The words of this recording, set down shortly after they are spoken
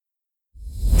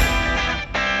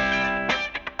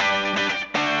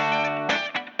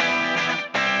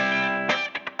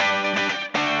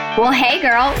Well, hey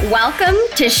girl, welcome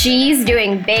to She's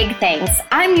Doing Big Things.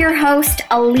 I'm your host,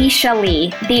 Alicia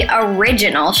Lee, the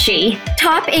original she.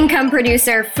 Top income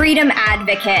producer, freedom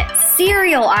advocate,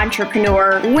 serial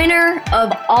entrepreneur, winner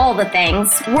of all the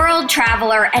things, world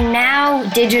traveler, and now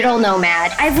digital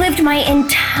nomad. I've lived my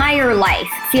entire life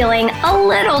feeling a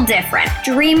little different,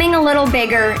 dreaming a little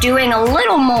bigger, doing a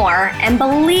little more, and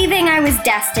believing I was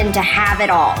destined to have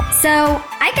it all. So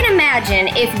I can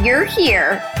imagine if you're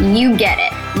here, you get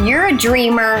it. You're a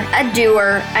dreamer, a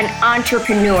doer, an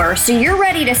entrepreneur, so you're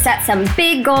ready to set some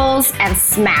big goals and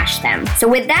smash them. So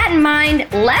with that in mind,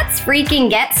 let's freaking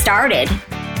get started.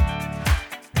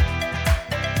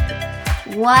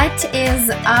 What is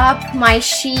up, my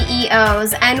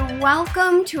SheEOs, and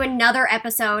welcome to another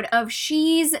episode of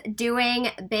She's Doing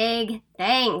Big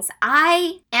Things.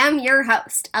 I am your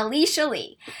host, Alicia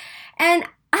Lee, and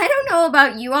I don't know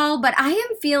about you all, but I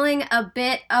am feeling a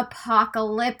bit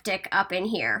apocalyptic up in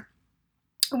here.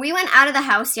 We went out of the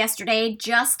house yesterday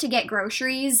just to get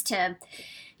groceries to,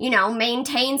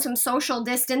 maintain some social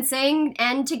distancing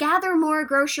and to gather more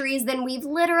groceries than we've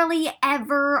literally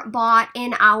ever bought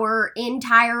in our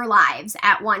entire lives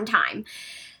at one time.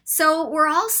 So we're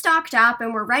all stocked up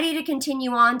and we're ready to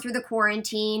continue on through the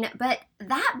quarantine, but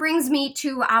that brings me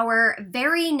to our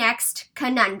very next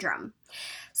conundrum.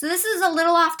 So this is a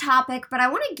little off topic, but I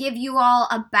want to give you all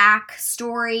a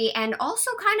backstory and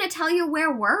also kind of tell you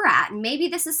where we're at. And maybe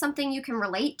this is something you can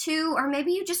relate to, or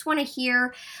maybe you just want to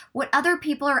hear what other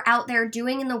people are out there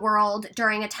doing in the world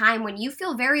during a time when you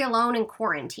feel very alone and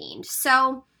quarantined.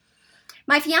 So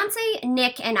my fiance,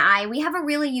 Nick, and I, we have a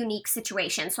really unique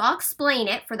situation. So I'll explain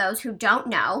it for those who don't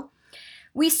know.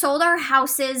 We sold our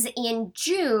houses in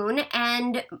June,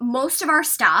 and most of our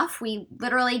stuff, we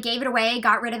literally gave it away,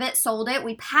 got rid of it, sold it.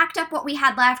 We packed up what we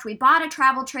had left. We bought a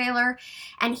travel trailer,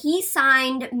 and he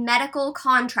signed medical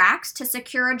contracts to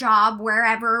secure a job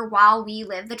wherever while we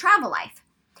live the travel life.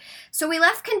 So we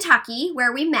left Kentucky,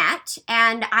 where we met,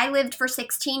 and I lived for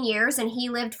 16 years, and he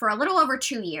lived for a little over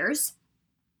 2 years.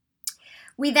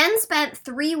 We then spent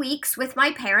 3 weeks with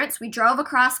my parents. We drove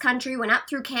across country, went up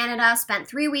through Canada, spent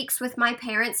 3 weeks with my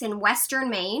parents in Western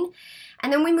Maine,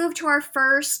 and then we moved to our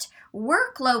first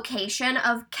work location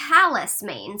of Calais,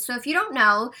 Maine. So if you don't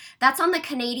know, that's on the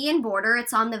Canadian border.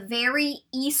 It's on the very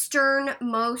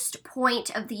easternmost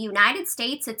point of the United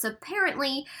States. It's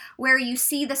apparently where you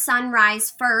see the sun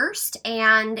rise first,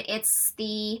 and it's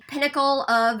the pinnacle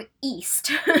of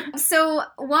east. So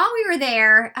while we were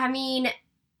there,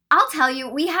 I'll tell you,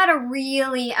 we had a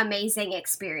really amazing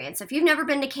experience. If you've never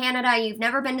been to Canada, you've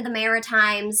never been to the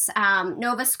Maritimes,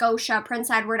 Nova Scotia,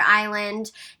 Prince Edward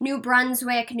Island, New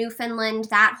Brunswick, Newfoundland,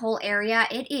 that whole area,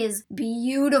 it is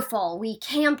beautiful. We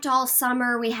camped all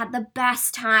summer. We had the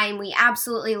best time. We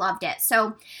absolutely loved it.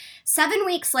 So 7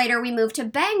 weeks later, we moved to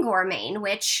Bangor, Maine,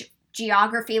 which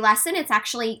geography lesson, it's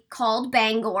actually called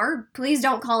Bangor. Please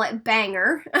don't call it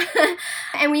Bangor.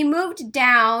 And we moved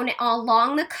down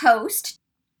along the coast.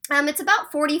 It's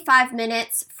about 45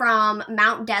 minutes from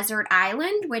Mount Desert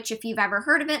Island, which if you've ever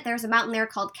heard of it, there's a mountain there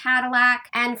called Cadillac.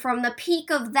 And from the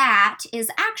peak of that is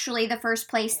actually the first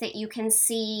place that you can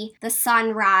see the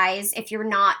sunrise if you're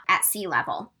not at sea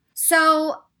level.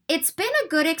 So it's been a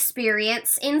good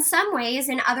experience in some ways.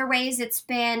 In other ways, it's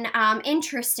been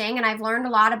interesting, and I've learned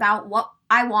a lot about what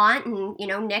I want,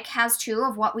 and Nick has too,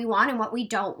 of what we want and what we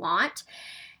don't want.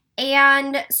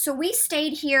 And so we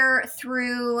stayed here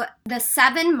through the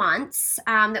 7 months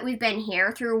that we've been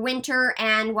here, through winter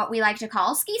and what we like to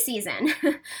call ski season.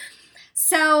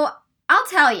 So I'll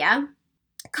tell you,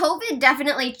 COVID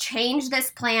definitely changed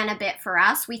this plan a bit for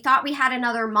us. We thought we had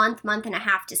another month and a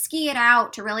half to ski it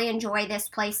out, to really enjoy this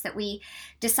place that we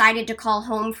decided to call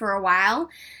home for a while.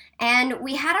 And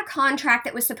we had a contract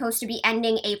that was supposed to be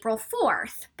ending April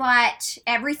 4th, but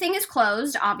everything is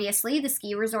closed, obviously. The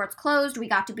ski resort's closed. We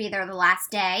got to be there the last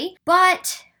day.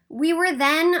 But we were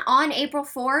then, on April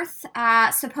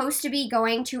 4th, supposed to be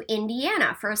going to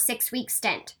Indiana for a 6-week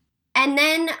stint. And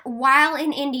then while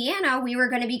in Indiana, we were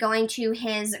going to be going to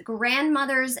his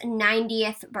grandmother's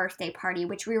 90th birthday party,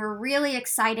 which we were really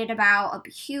excited about, a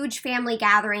huge family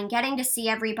gathering, getting to see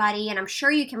everybody, and I'm sure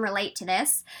you can relate to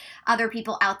this, other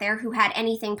people out there who had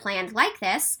anything planned like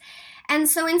this. And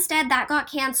so instead, that got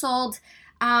canceled.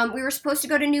 We were supposed to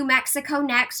go to New Mexico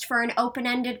next for an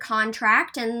open-ended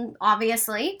contract, and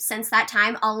obviously, since that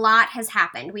time, a lot has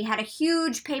happened. We had a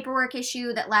huge paperwork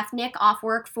issue that left Nick off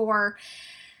work for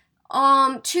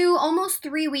 2, almost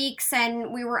 3 weeks,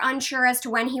 and we were unsure as to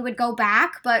when he would go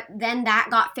back, but then that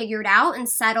got figured out and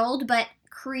settled, but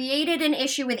created an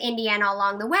issue with Indiana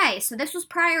along the way. So this was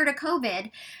prior to COVID.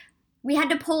 we had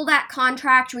to pull that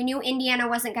contract. We knew Indiana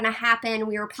wasn't going to happen.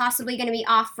 We were possibly going to be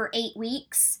off for 8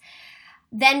 weeks.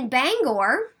 Then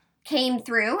Bangor came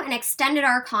through and extended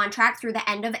our contract through the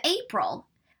end of April.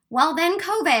 Well, then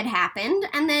COVID happened,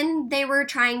 and then they were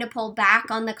trying to pull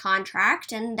back on the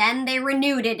contract, and then they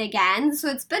renewed it again. So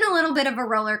it's been a little bit of a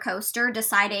roller coaster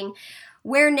deciding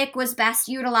where Nick was best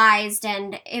utilized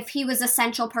and if he was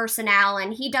essential personnel.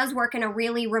 And he does work in a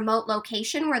really remote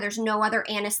location where there's no other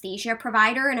anesthesia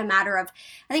provider in a matter of,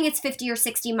 I think it's 50 or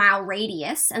 60 mile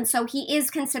radius. And so he is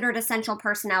considered essential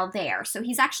personnel there. So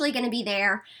he's actually going to be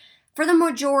there for the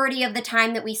majority of the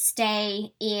time that we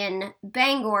stay in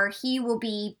Bangor. He will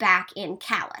be back in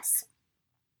Calais.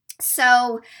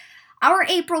 So our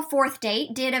April 4th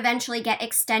date did eventually get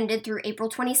extended through April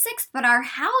 26th, but our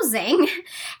housing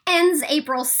ends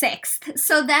April 6th.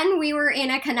 So then we were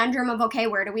in a conundrum of, okay,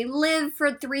 where do we live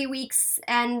for 3 weeks?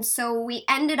 And so we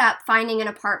ended up finding an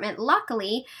apartment,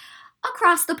 luckily,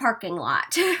 across the parking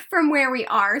lot from where we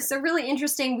are. So really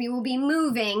interesting. We will be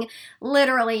moving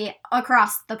literally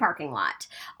across the parking lot.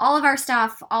 All of our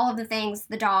stuff, all of the things,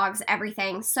 the dogs,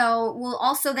 everything. So we'll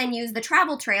also then use the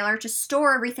travel trailer to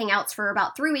store everything else for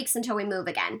about 3 weeks until we move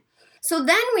again. So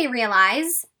then we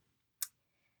realize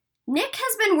Nick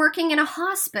has been working in a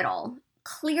hospital.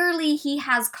 Clearly he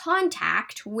has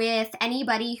contact with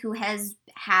anybody who has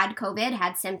had COVID,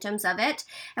 had symptoms of it,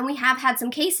 and we have had some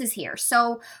cases here.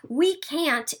 So we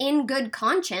can't, in good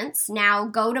conscience, now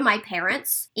go to my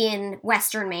parents in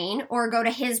Western Maine or go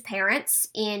to his parents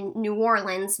in New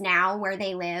Orleans now where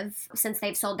they live since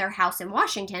they've sold their house in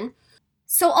Washington.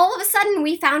 So all of a sudden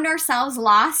we found ourselves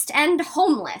lost and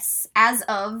homeless as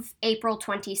of April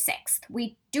 26th.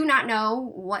 We do not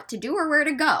know what to do or where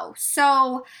to go.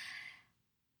 So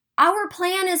our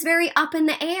plan is very up in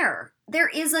the air. There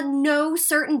is a no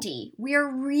certainty. We are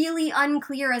really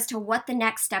unclear as to what the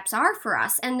next steps are for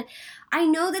us. And I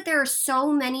know that there are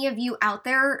so many of you out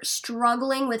there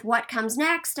struggling with what comes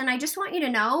next. And I just want you to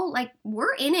know, like,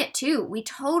 we're in it too. We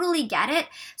totally get it.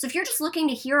 So if you're just looking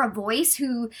to hear a voice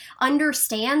who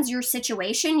understands your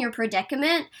situation, your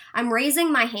predicament, I'm raising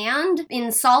my hand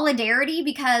in solidarity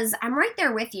because I'm right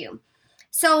there with you.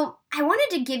 So I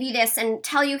wanted to give you this and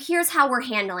tell you here's how we're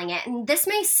handling it. And this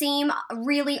may seem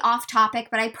really off topic,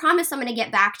 but I promise I'm going to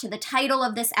get back to the title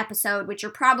of this episode, which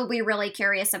you're probably really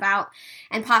curious about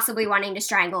and possibly wanting to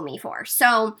strangle me for.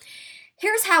 So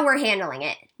here's how we're handling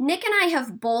it. Nick and I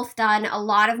have both done a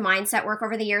lot of mindset work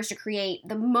over the years to create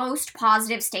the most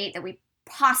positive state that we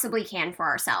possibly can for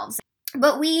ourselves.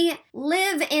 But we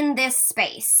live in this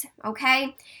space,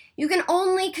 okay? You can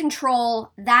only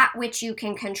control that which you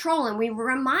can control, and we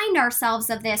remind ourselves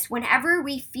of this whenever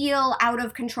we feel out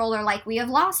of control or like we have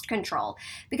lost control,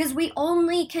 because we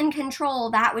only can control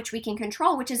that which we can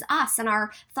control, which is us and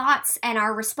our thoughts and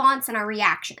our response and our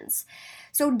reactions.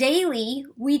 So daily,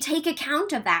 we take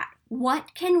account of that.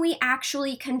 What can we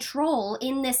actually control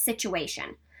in this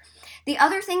situation? The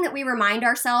other thing that we remind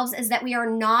ourselves is that we are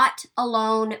not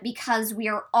alone because we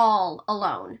are all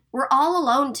alone. We're all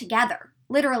alone together.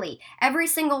 Literally, every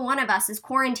single one of us is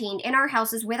quarantined in our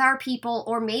houses with our people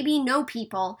or maybe no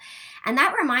people. And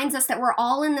that reminds us that we're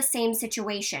all in the same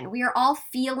situation. We are all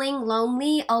feeling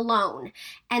lonely, alone.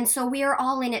 And so we are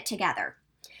all in it together.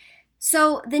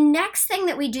 So the next thing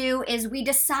that we do is we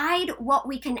decide what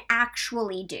we can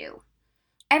actually do.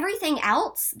 Everything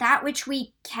else, that which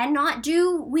we cannot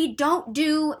do, we don't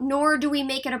do, nor do we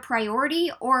make it a priority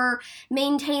or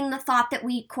maintain the thought that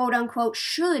we quote unquote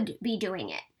should be doing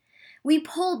it. We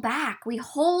pull back, we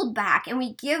hold back, and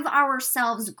we give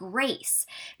ourselves grace.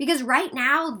 Because right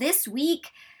now, this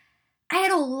week, I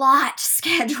had a lot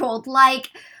scheduled, like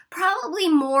probably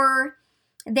more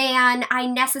than I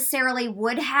necessarily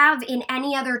would have in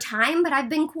any other time, but I've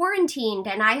been quarantined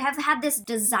and I have had this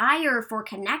desire for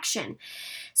connection.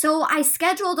 So I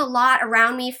scheduled a lot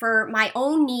around me for my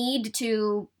own need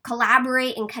to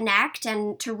collaborate and connect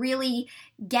and to really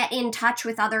get in touch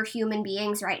with other human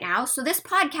beings right now. So this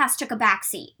podcast took a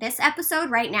backseat. This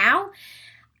episode right now,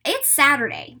 it's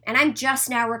Saturday, and I'm just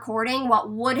now recording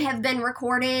what would have been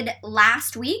recorded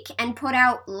last week and put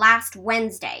out last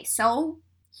Wednesday. So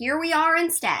here we are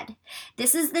instead.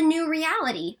 This is the new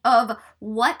reality of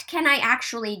what can I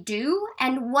actually do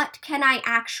and what can I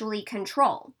actually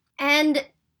control. And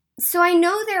so I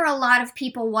know there are a lot of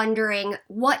people wondering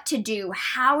what to do,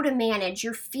 how to manage.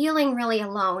 You're feeling really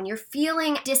alone. You're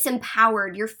feeling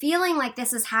disempowered. You're feeling like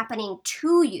this is happening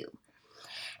to you.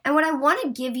 And what I want to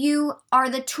give you are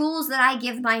the tools that I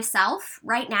give myself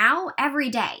right now, every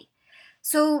day.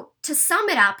 So to sum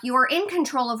it up, you are in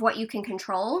control of what you can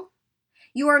control.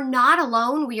 You are not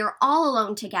alone. We are all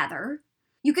alone together.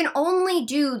 You can only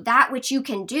do that which you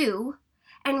can do.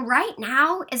 And right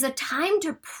now is a time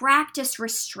to practice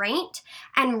restraint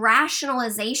and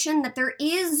rationalization that there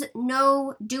is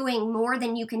no doing more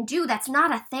than you can do. That's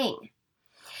not a thing.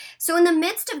 So in the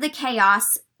midst of the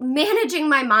chaos, managing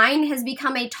my mind has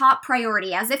become a top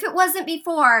priority. As if it wasn't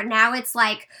before, now it's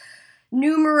like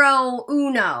numero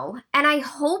uno. And I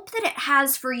hope that it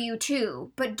has for you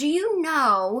too. But do you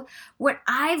know what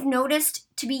I've noticed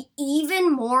to be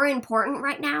even more important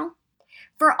right now?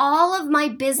 For all of my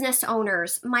business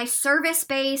owners, my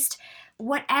service-based,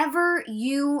 whatever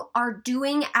you are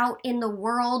doing out in the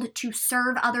world to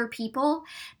serve other people,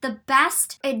 the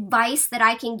best advice that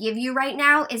I can give you right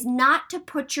now is not to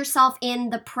put yourself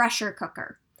in the pressure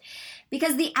cooker.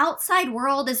 Because the outside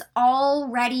world is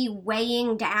already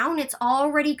weighing down. It's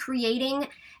already creating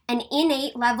an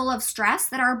innate level of stress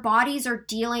that our bodies are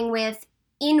dealing with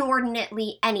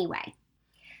inordinately anyway.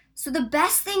 So the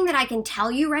best thing that I can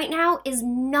tell you right now is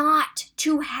not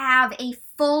to have a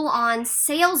full-on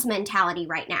sales mentality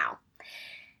right now.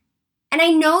 And I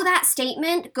know that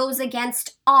statement goes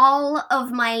against all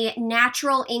of my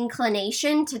natural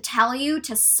inclination to tell you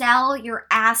to sell your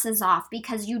asses off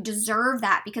because you deserve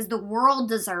that, because the world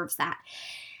deserves that.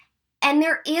 And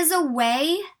there is a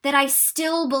way that I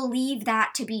still believe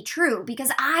that to be true,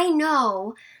 because I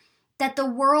know that the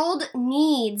world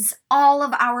needs all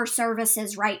of our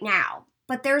services right now.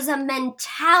 But there's a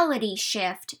mentality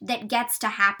shift that gets to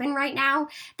happen right now.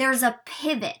 There's a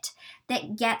pivot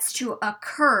that gets to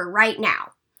occur right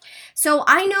now. So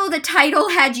I know the title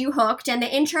had you hooked and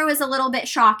the intro is a little bit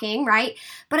shocking, right?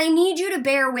 But I need you to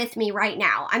bear with me right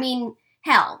now. I mean,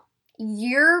 hell,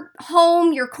 you're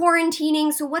home, you're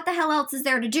quarantining, so what the hell else is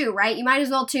there to do, right? You might as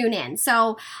well tune in.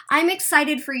 So I'm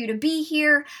excited for you to be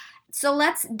here. So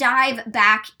let's dive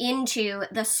back into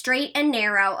the straight and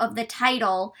narrow of the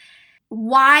title,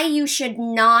 why you should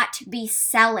not be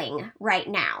selling right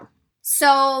now.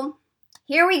 So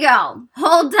here we go.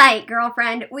 Hold tight,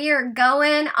 girlfriend. We are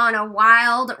going on a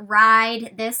wild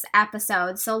ride this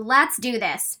episode. So let's do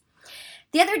this.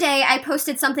 The other day, I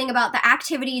posted something about the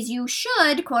activities you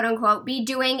should, quote unquote, be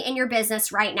doing in your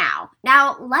business right now.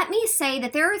 Now, let me say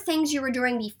that there are things you were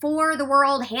doing before the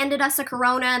world handed us a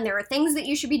corona, and there are things that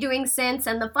you should be doing since.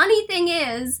 And the funny thing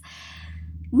is,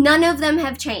 none of them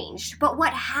have changed. But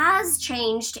what has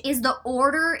changed is the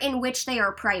order in which they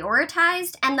are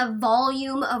prioritized and the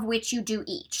volume of which you do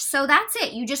each. So that's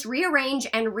it. You just rearrange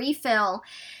and refill.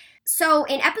 So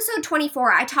in episode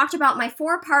 24, I talked about my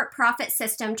 4-part profit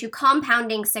system to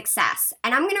compounding success,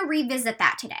 and I'm going to revisit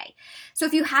that today. So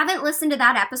if you haven't listened to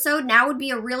that episode, now would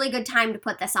be a really good time to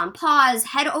put this on pause,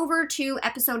 head over to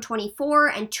episode 24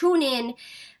 and tune in,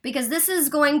 because this is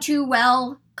going to,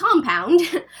 well, compound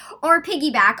or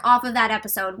piggyback off of that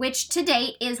episode, which to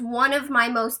date is one of my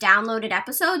most downloaded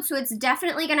episodes. So it's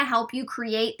definitely going to help you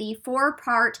create the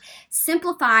 4-part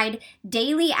simplified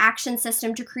daily action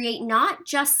system to create not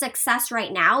just success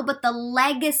right now, but the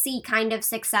legacy kind of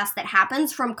success that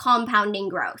happens from compounding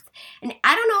growth. And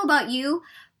I don't know about you,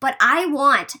 but I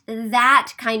want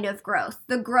that kind of growth,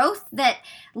 the growth that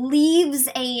leaves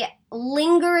a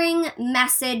lingering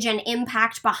message and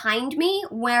impact behind me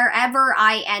wherever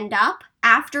I end up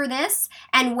after this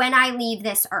and when I leave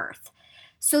this earth.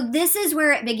 So this is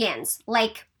where it begins,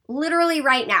 like literally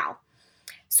right now.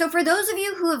 So for those of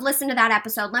you who have listened to that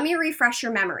episode, let me refresh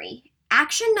your memory.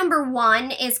 Action number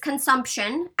 1 is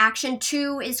consumption. Action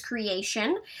 2 is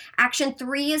creation. Action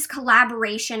 3 is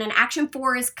collaboration. And action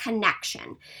 4 is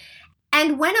connection.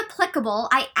 And when applicable,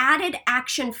 I added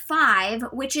action 5,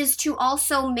 which is to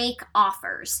also make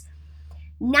offers.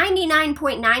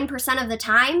 99.9% of the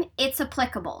time, it's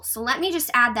applicable. So let me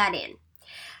just add that in.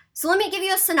 So let me give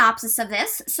you a synopsis of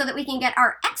this so that we can get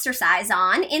our exercise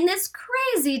on in this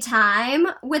crazy time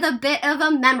with a bit of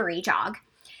a memory jog.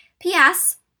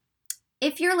 P.S.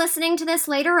 If you're listening to this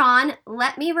later on,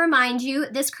 let me remind you,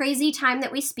 this crazy time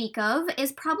that we speak of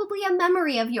is probably a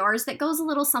memory of yours that goes a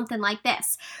little something like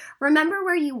this. Remember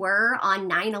where you were on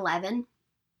 9/11?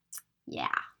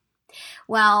 Yeah.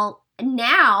 Well,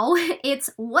 now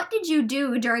it's what did you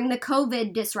do during the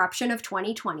COVID disruption of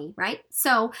 2020, right?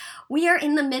 So we are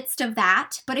in the midst of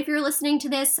that, but if you're listening to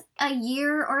this a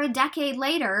year or a decade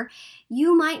later,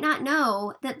 you might not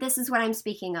know that this is what I'm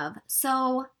speaking of.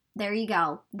 So there you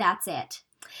go. That's it.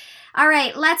 All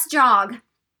right, let's jog.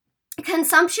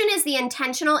 Consumption is the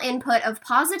intentional input of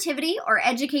positivity or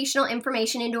educational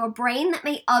information into a brain that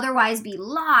may otherwise be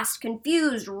lost,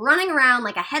 confused, running around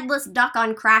like a headless duck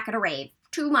on crack at a rave.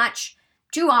 Too much,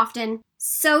 too often.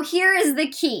 So here is the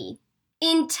key.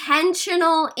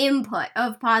 intentional input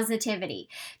of positivity.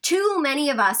 Too many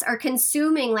of us are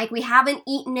consuming like we haven't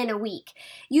eaten in a week.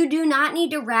 You do not need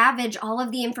to ravage all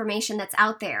of the information that's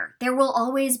out there. There will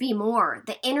always be more.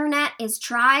 The internet is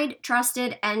tried,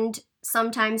 trusted, and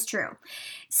sometimes true.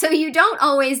 So you don't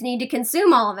always need to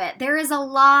consume all of it. There is a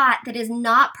lot that is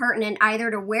not pertinent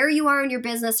either to where you are in your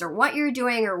business or what you're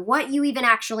doing or what you even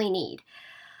actually need.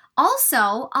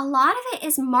 Also, a lot of it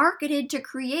is marketed to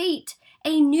create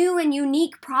a new and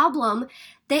unique problem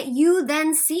that you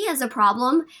then see as a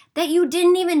problem that you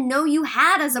didn't even know you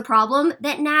had as a problem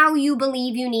that now you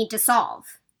believe you need to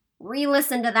solve.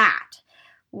 Re-listen to that.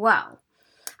 Whoa.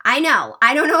 I know,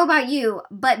 I don't know about you,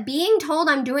 but being told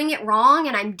I'm doing it wrong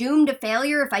and I'm doomed to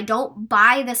failure if I don't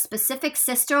buy the specific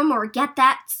system or get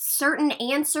that certain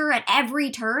answer at every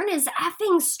turn is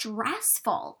effing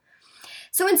stressful.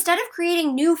 So instead of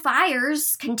creating new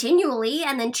fires continually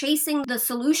and then chasing the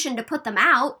solution to put them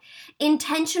out,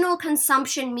 intentional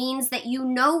consumption means that you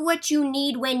know what you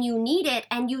need when you need it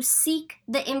and you seek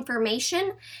the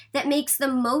information that makes the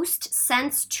most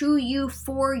sense to you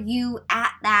for you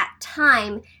at that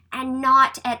time and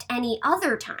not at any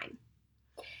other time.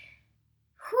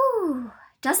 Whew,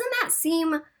 doesn't that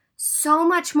seem so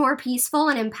much more peaceful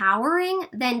and empowering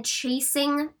than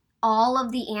chasing all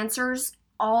of the answers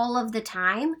all of the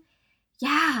time?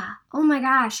 Yeah, oh my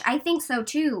gosh, I think so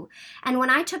too. And when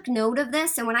I took note of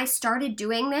this and when I started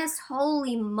doing this,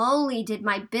 holy moly, did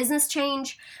my business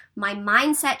change, my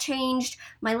mindset changed,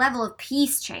 my level of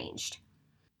peace changed.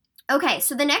 Okay,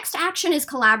 so the next action is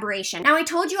collaboration. Now, I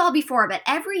told you all before, but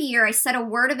every year I set a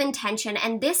word of intention,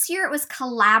 and this year it was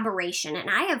collaboration,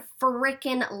 and I have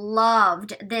frickin'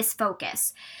 loved this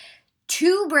focus.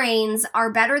 Two brains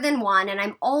are better than one, and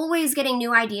I'm always getting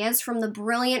new ideas from the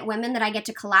brilliant women that I get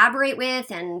to collaborate with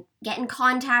and get in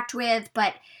contact with.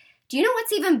 But do you know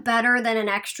what's even better than an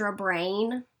extra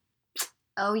brain?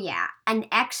 Oh yeah, an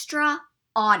extra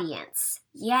audience.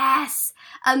 Yes.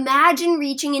 Imagine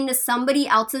reaching into somebody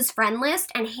else's friend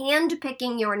list and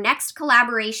handpicking your next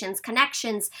collaborations,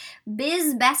 connections,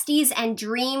 biz besties, and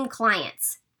dream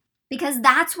clients. Because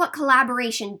that's what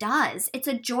collaboration does. It's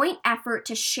a joint effort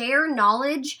to share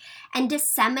knowledge and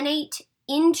disseminate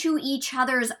into each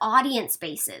other's audience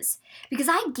bases. Because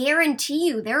I guarantee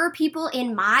you there are people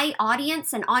in my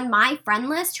audience and on my friend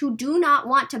list who do not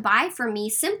want to buy from me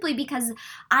simply because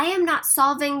I am not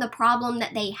solving the problem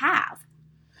that they have.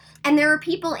 And there are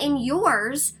people in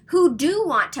yours who do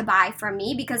want to buy from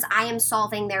me because I am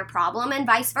solving their problem and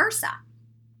vice versa.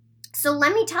 So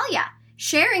let me tell you,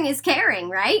 sharing is caring,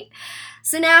 right?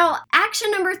 So now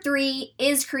action number 3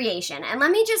 is creation. And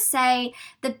let me just say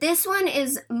that this one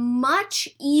is much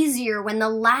easier when the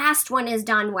last one is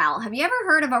done well. Have you ever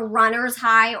heard of a runner's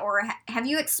high, or have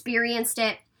you experienced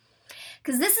it?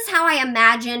 Because this is how I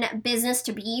imagine business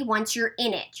to be once you're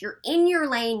in it. You're in your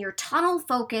lane, you're tunnel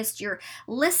focused, you're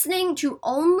listening to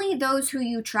only those who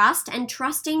you trust and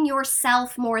trusting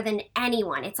yourself more than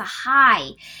anyone. It's a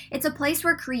high. It's a place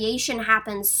where creation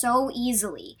happens so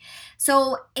easily.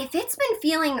 So if it's been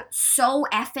feeling so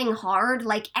effing hard,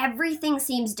 like everything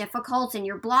seems difficult and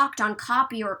you're blocked on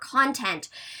copy or content,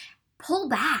 pull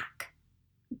back.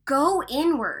 Go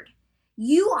inward.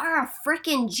 You are a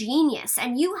freaking genius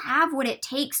and you have what it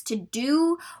takes to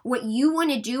do what you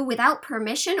want to do without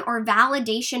permission or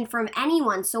validation from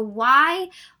anyone. So why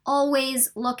always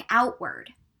look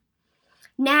outward?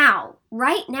 Now,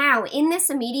 right now, in this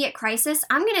immediate crisis,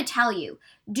 I'm going to tell you,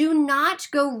 do not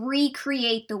go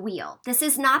recreate the wheel. This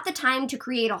is not the time to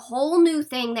create a whole new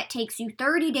thing that takes you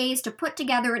 30 days to put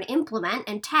together and implement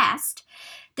and test.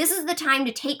 This is the time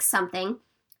to take something,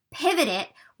 pivot it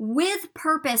with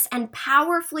purpose, and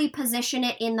powerfully position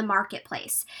it in the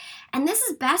marketplace. And this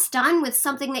is best done with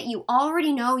something that you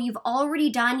already know, you've already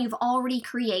done, you've already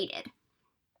created.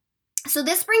 So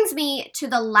this brings me to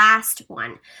the last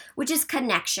one, which is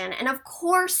connection. And of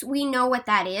course, we know what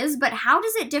that is, but how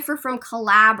does it differ from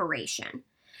collaboration?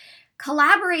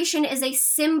 Collaboration is a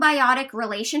symbiotic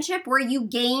relationship where you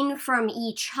gain from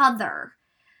each other.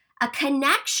 A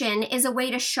connection is a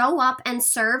way to show up and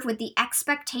serve with the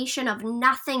expectation of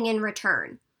nothing in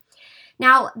return.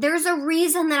 Now, there's a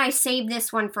reason that I saved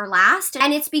this one for last,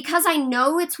 and it's because I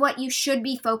know it's what you should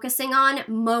be focusing on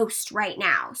most right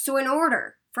now. So in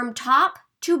order, from top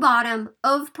to bottom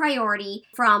of priority,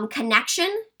 from connection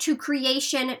to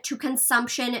creation to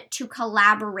consumption to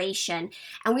collaboration,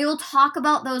 and we will talk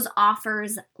about those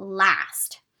offers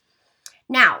last.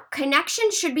 Now, connection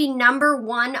should be number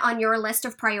one on your list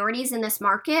of priorities in this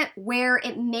market where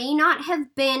it may not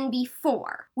have been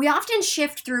before. We often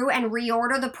shift through and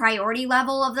reorder the priority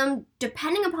level of them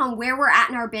depending upon where we're at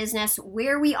in our business,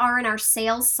 where we are in our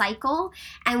sales cycle,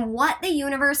 and what the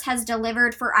universe has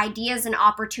delivered for ideas and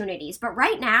opportunities. But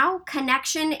right now,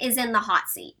 connection is in the hot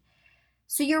seat.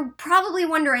 So you're probably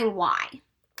wondering why.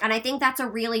 And I think that's a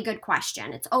really good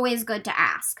question. It's always good to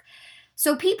ask.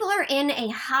 So people are in a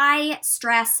high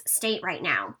stress state right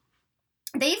now.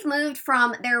 They've moved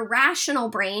from their rational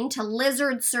brain to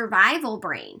lizard survival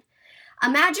brain.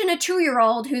 Imagine a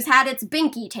 2-year-old who's had its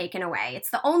binky taken away. It's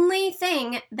the only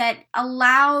thing that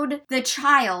allowed the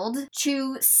child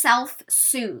to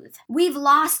self-soothe. We've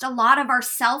lost a lot of our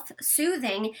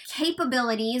self-soothing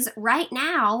capabilities right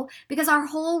now because our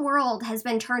whole world has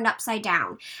been turned upside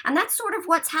down. And that's sort of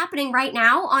what's happening right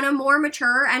now on a more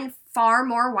mature and far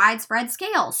more widespread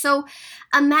scale. So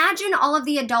imagine all of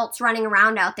the adults running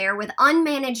around out there with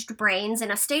unmanaged brains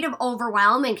in a state of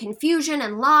overwhelm and confusion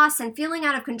and loss and feeling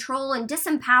out of control and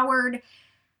disempowered.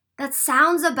 That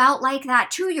sounds about like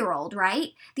that 2-year-old, right?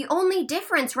 The only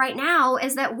difference right now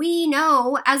is that we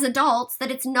know as adults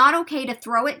that it's not okay to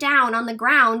throw it down on the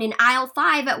ground in aisle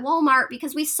 5 at Walmart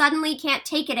because we suddenly can't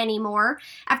take it anymore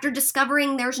after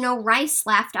discovering there's no rice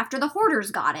left after the hoarders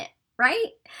got it. Right?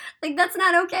 Like, that's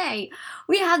not okay.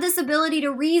 We have this ability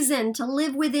to reason, to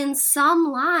live within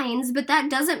some lines, but that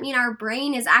doesn't mean our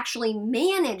brain is actually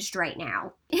managed right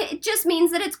now. It just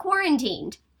means that it's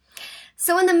quarantined.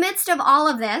 So in the midst of all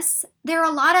of this, there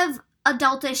are a lot of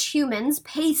adultish humans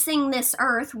pacing this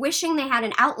earth, wishing they had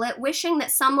an outlet, wishing that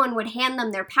someone would hand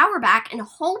them their power back, and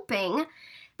hoping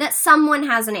that someone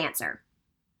has an answer.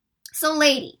 So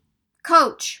lady,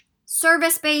 coach,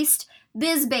 service-based,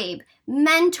 biz babe,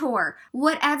 mentor,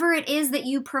 whatever it is that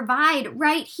you provide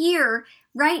right here,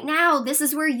 right now, this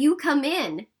is where you come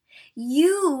in.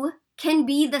 You can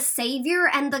be the savior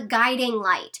and the guiding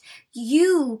light.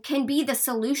 You can be the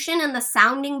solution and the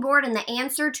sounding board and the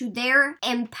answer to their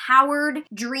empowered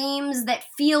dreams that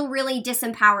feel really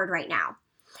disempowered right now.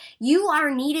 You are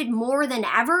needed more than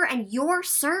ever, and your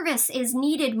service is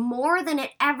needed more than it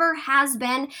ever has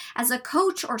been as a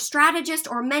coach or strategist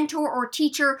or mentor or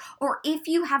teacher, or if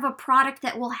you have a product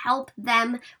that will help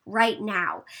them right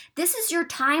now. This is your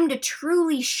time to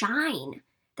truly shine.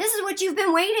 This is what you've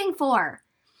been waiting for.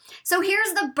 So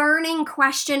here's the burning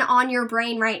question on your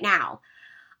brain right now.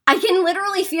 I can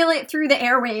literally feel it through the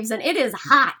airwaves, and it is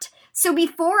hot. So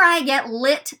before I get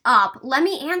lit up, let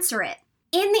me answer it.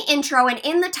 In the intro and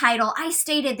in the title, I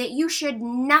stated that you should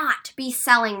not be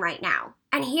selling right now.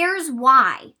 And here's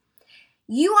why.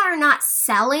 You are not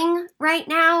selling right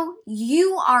now.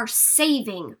 You are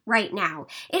saving right now.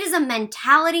 It is a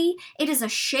mentality. It is a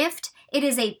shift. It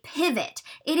is a pivot.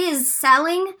 It is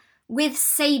selling with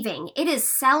saving. It is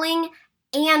selling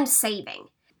and saving.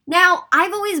 Now,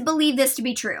 I've always believed this to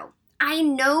be true. I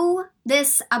know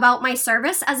this about my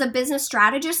service as a business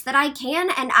strategist that I can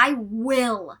and I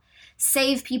will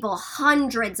save people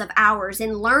hundreds of hours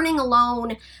in learning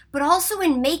alone, but also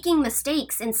in making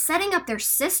mistakes, in setting up their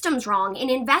systems wrong, in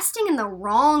investing in the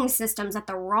wrong systems at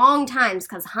the wrong times,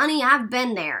 because honey, I've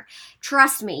been there.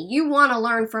 Trust me, you want to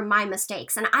learn from my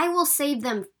mistakes, and I will save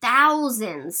them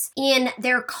thousands in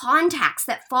their contacts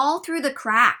that fall through the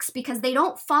cracks because they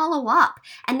don't follow up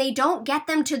and they don't get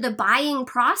them to the buying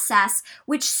process,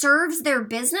 which serves their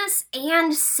business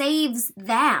and saves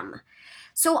them.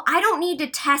 So I don't need to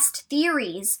test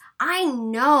theories. I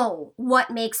know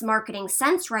what makes marketing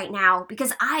sense right now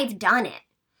because I've done it.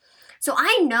 So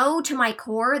I know to my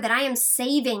core that I am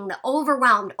saving the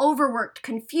overwhelmed, overworked,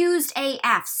 confused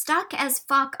AF, stuck as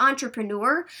fuck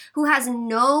entrepreneur who has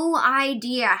no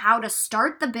idea how to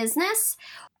start the business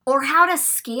or how to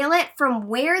scale it from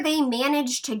where they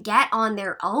managed to get on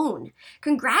their own.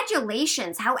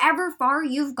 Congratulations, however far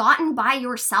you've gotten by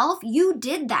yourself, you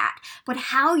did that. But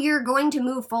how you're going to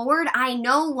move forward, I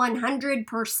know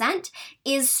 100%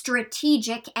 is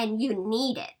strategic and you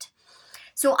need it.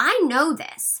 So I know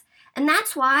this. And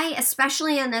that's why,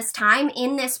 especially in this time,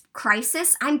 in this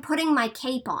crisis, I'm putting my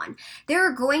cape on. There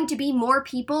are going to be more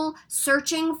people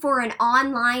searching for an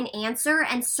online answer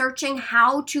and searching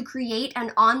how to create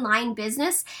an online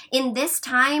business in this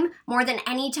time more than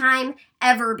any time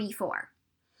ever before.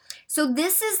 So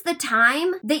this is the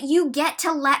time that you get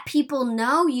to let people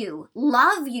know you,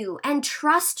 love you, and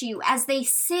trust you as they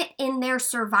sit in their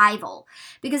survival.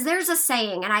 Because there's a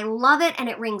saying, and I love it, and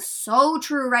it rings so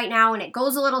true right now, and it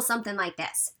goes a little something like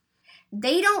this.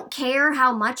 They don't care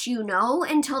how much you know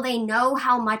until they know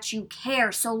how much you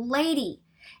care. So lady,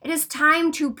 it is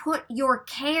time to put your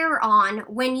care on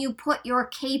when you put your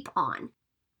cape on.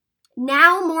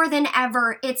 Now more than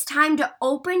ever, it's time to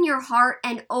open your heart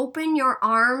and open your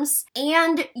arms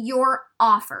and your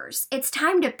offers. It's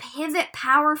time to pivot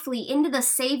powerfully into the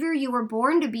savior you were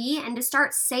born to be and to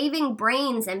start saving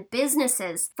brains and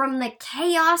businesses from the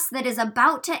chaos that is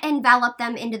about to envelop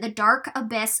them into the dark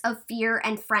abyss of fear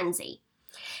and frenzy.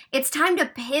 It's time to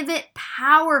pivot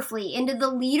powerfully into the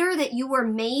leader that you were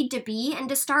made to be and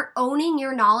to start owning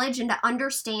your knowledge and to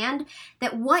understand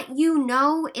that what you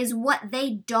know is what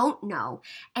they don't know.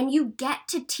 And you get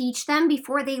to teach them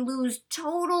before they lose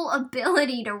total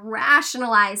ability to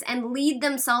rationalize and lead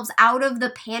themselves out of the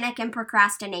panic and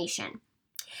procrastination.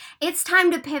 It's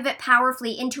time to pivot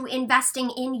powerfully into investing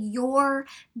in your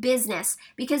business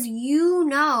because you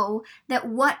know that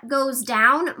what goes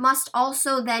down must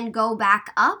also then go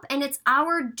back up, and it's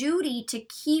our duty to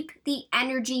keep the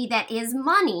energy that is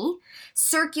money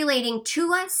circulating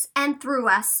to us and through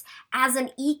us as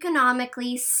an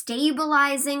economically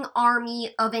stabilizing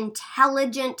army of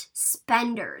intelligent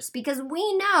spenders, because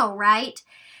we know, right,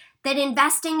 that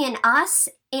investing in us,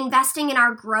 investing in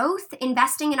our growth,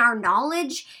 investing in our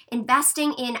knowledge,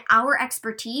 investing in our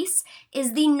expertise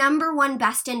is the number one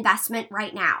best investment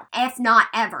right now, if not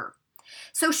ever.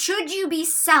 So should you be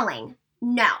selling?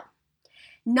 No.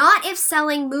 Not if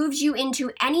selling moves you into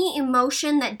any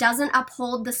emotion that doesn't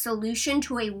uphold the solution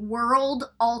to a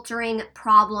world-altering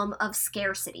problem of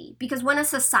scarcity. Because when a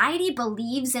society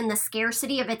believes in the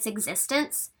scarcity of its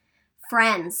existence,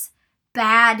 friends,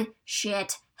 bad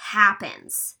shit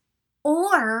happens.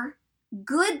 Or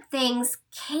good things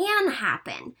can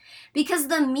happen because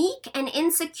the meek and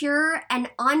insecure and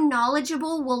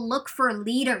unknowledgeable will look for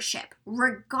leadership,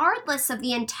 regardless of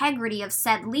the integrity of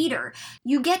said leader.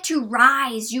 You get to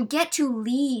rise, you get to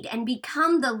lead and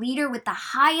become the leader with the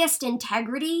highest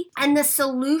integrity and the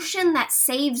solution that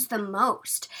saves the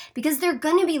most, because they're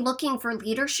going to be looking for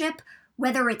leadership,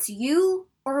 whether it's you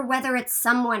or whether it's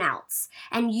someone else.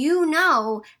 And you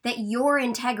know that your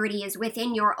integrity is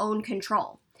within your own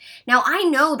control. Now, I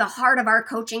know the heart of our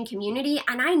coaching community,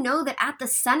 and I know that at the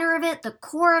center of it, the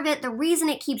core of it, the reason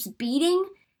it keeps beating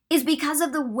is because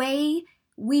of the way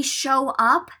we show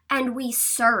up and we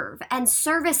serve. And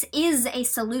service is a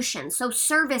solution. So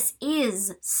service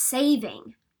is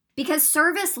saving. Because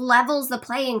service levels the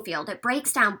playing field. It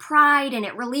breaks down pride and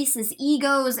it releases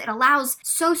egos. It allows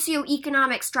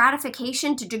socioeconomic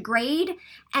stratification to degrade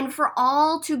and for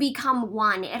all to become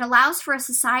one. It allows for a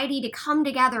society to come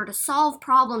together to solve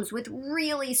problems with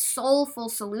really soulful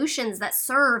solutions that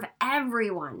serve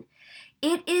everyone.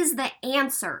 It is the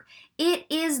answer. It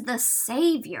is the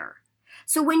savior.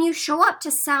 So when you show up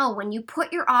to sell, when you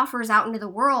put your offers out into the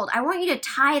world, I want you to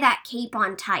tie that cape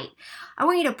on tight. I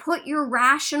want you to put your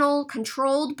rational,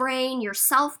 controlled brain, your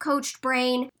self-coached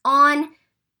brain on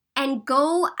and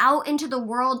go out into the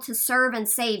world to serve and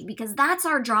save, because that's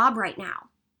our job right now.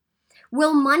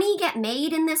 Will money get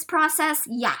made in this process?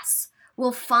 Yes.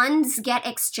 Will funds get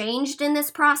exchanged in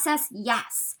this process?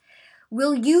 Yes.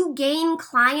 Will you gain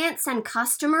clients and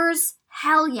customers?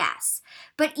 Hell yes.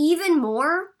 But even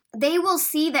more, they will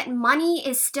see that money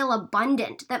is still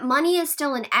abundant, that money is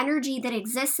still an energy that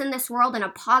exists in this world in a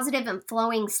positive and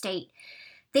flowing state.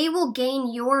 They will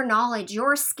gain your knowledge,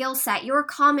 your skill set, your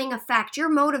calming effect, your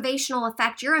motivational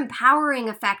effect, your empowering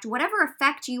effect, whatever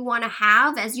effect you want to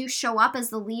have as you show up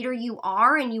as the leader you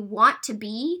are and you want to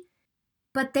be.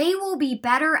 But they will be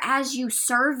better as you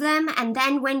serve them and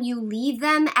then when you leave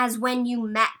them as when you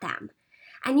met them.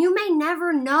 And you may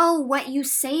never know what you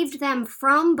saved them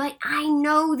from, but I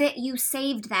know that you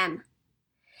saved them.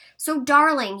 So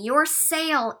darling, your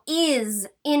sale is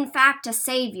in fact a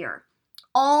savior.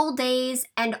 All days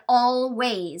and all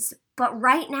ways, but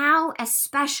right now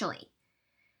especially.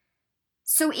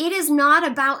 So it is not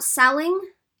about selling.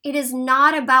 It is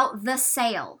not about the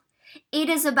sale. It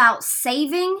is about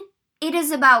saving. It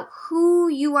is about who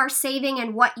you are saving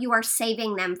and what you are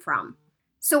saving them from.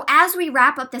 So as we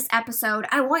wrap up this episode,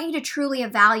 I want you to truly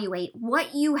evaluate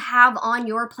what you have on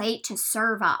your plate to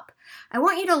serve up. I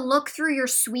want you to look through your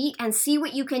suite and see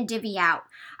what you can divvy out.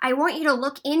 I want you to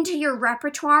look into your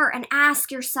repertoire and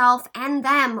ask yourself and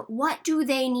them, what do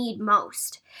they need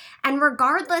most? And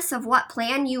regardless of what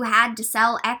plan you had to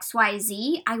sell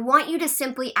XYZ, I want you to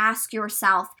simply ask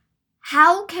yourself,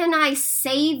 how can I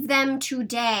save them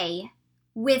today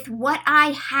with what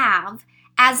I have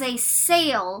as a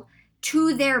sale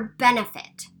to their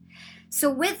benefit?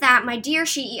 So with that, my dear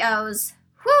CEOs,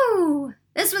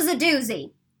 this was a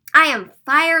doozy. I am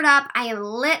fired up, I am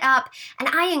lit up, and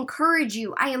I encourage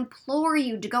you, I implore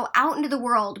you to go out into the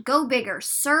world, go bigger,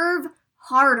 serve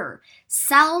harder,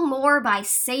 sell more by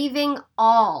saving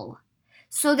all.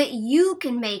 so that you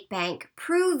can make bank,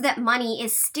 prove that money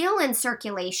is still in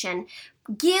circulation,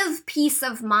 give peace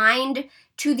of mind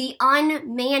to the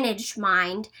unmanaged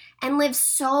mind, and live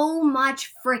so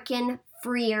much frickin'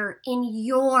 freer in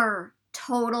your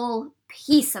total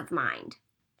peace of mind.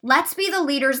 Let's be the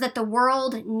leaders that the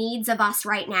world needs of us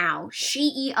right now,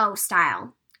 CEO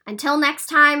style. Until next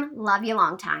time, love you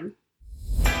long time.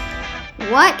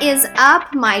 What is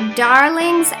up, my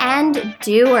darlings and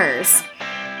doers?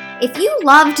 If you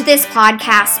loved this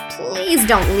podcast, please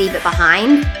don't leave it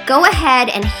behind. Go ahead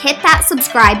and hit that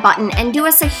subscribe button and do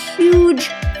us a huge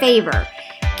favor.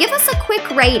 Give us a quick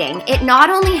rating. It not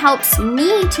only helps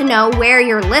me to know where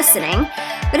you're listening,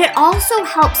 but it also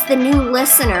helps the new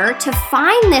listener to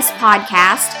find this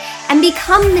podcast and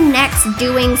become the next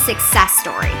doing success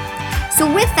story. So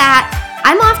with that,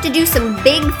 I'm off to do some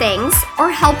big things or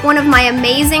help one of my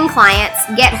amazing clients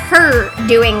get her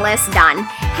doing list done.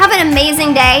 Have an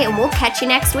amazing day, and we'll catch you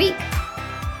next week.